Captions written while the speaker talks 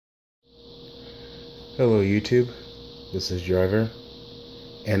Hello YouTube, this is Driver,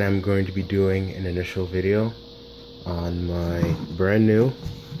 and I'm going to be doing an initial video on my brand new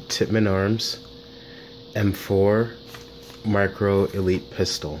Tippmann Arms M4 Micro Elite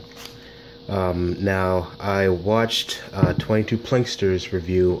Pistol. Now I watched 22 Plinkster's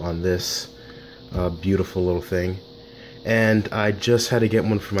review on this beautiful little thing, and I just had to get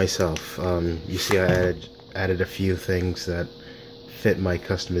one for myself. You see I added a few things that fit my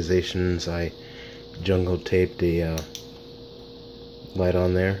customizations. I jungle taped a light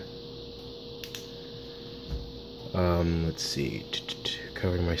on there. Let's see,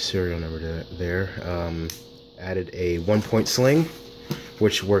 covering my serial number there. Added a 1-point sling,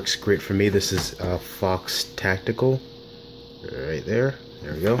 which works great for me. This is Fox Tactical, right there.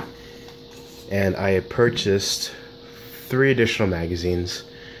 There we go. And I purchased 3 additional magazines,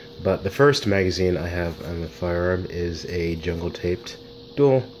 but the first magazine I have on the firearm is a jungle taped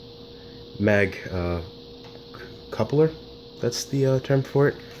dual mag coupler. That's the term for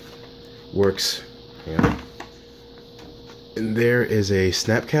it. Works, yeah. And there is a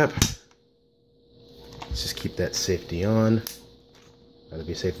snap cap. Let's just keep that safety on. Rather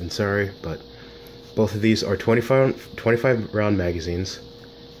be safe than sorry. But both of these are 25 round magazines.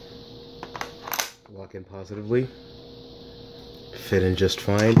 Lock in positively. Fit in just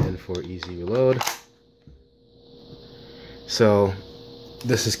fine and for easy reload. So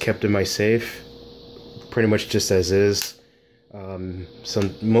this is kept in my safe pretty much just as is.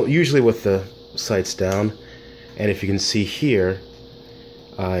 Usually with the sights down. And if you can see here,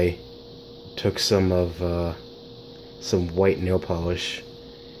 I took some white nail polish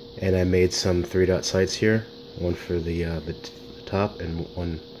and I made some 3-dot sights here, one for the top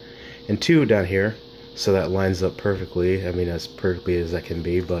and 2 down here, so that lines up perfectly. I mean, as perfectly as that can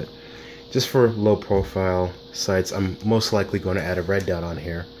be, but just for low profile sights, I'm most likely going to add a red dot on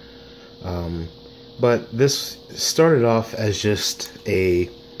here. But this started off as just a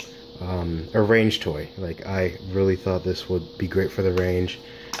range toy. Like, I really thought this would be great for the range.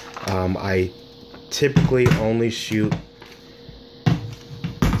 I typically only shoot,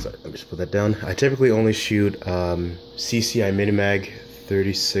 sorry, let me just put that down. I typically only shoot CCI Minimag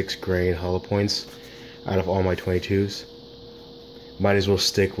 36 grain hollow points out of all my 22s. Might as well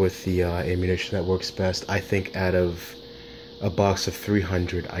stick with the ammunition that works best. I think out of a box of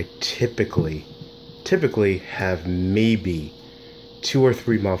 300, I typically have maybe 2 or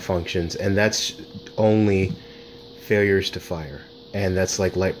 3 malfunctions, and that's only failures to fire, and that's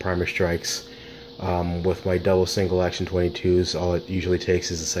like light primer strikes. With my double single action 22s, all it usually takes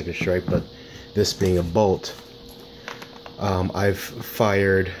is a second strike, but this being a bolt, I've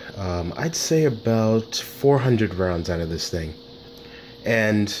fired I'd say about 400 rounds out of this thing.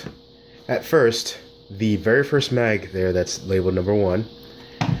 And at first, the very first mag there that's labeled number 1,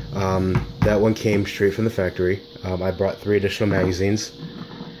 that one came straight from the factory. I brought 3 additional magazines.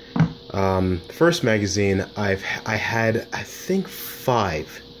 First magazine, I had, I think,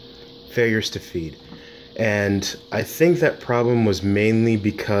 5 failures to feed. And I think that problem was mainly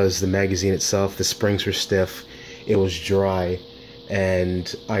because the magazine itself, the springs were stiff, it was dry,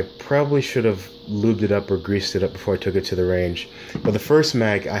 and I probably should have lubed it up or greased it up before I took it to the range. But the first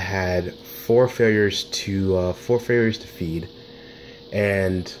mag, I had 4 failures to feed,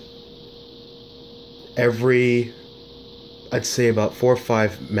 and I'd say about 4 or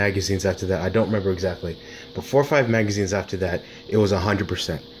 5 magazines after that, I don't remember exactly, but 4 or 5 magazines after that, it was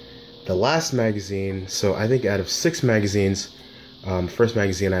 100%. The last magazine, so I think out of 6 magazines, first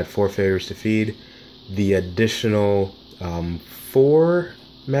magazine I had 4 failures to feed. The additional 4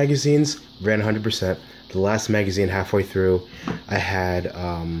 magazines ran 100%. The last magazine, halfway through, I had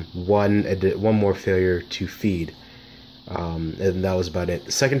one more failure to feed. And that was about it.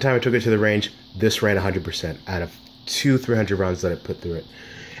 The second time I took it to the range, this ran 100% out of 300 rounds that I put through it.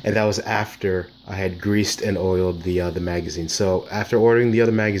 And that was after I had greased and oiled the magazine. So after ordering the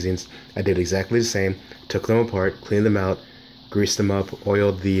other magazines, I did exactly the same. Took them apart, cleaned them out, greased them up,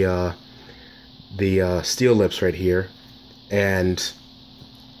 oiled the steel lips right here, and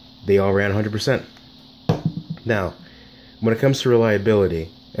they all ran 100%. Now, when it comes to reliability,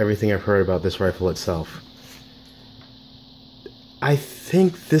 everything I've heard about this rifle itself, I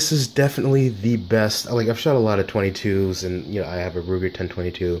think this is definitely the best. Like, I've shot a lot of 22s, and you know, I have a Ruger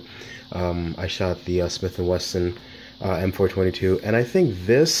 1022. I shot the Smith & Wesson M422, and I think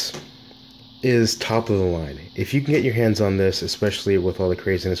this is top of the line. If you can get your hands on this, especially with all the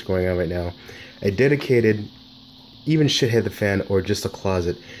craziness going on right now, a dedicated, even shit hit the fan or just a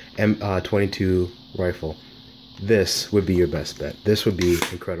closet M22 rifle, this would be your best bet. This would be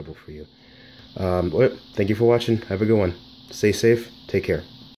incredible for you. Thank you for watching. Have a good one. Stay safe. Take care.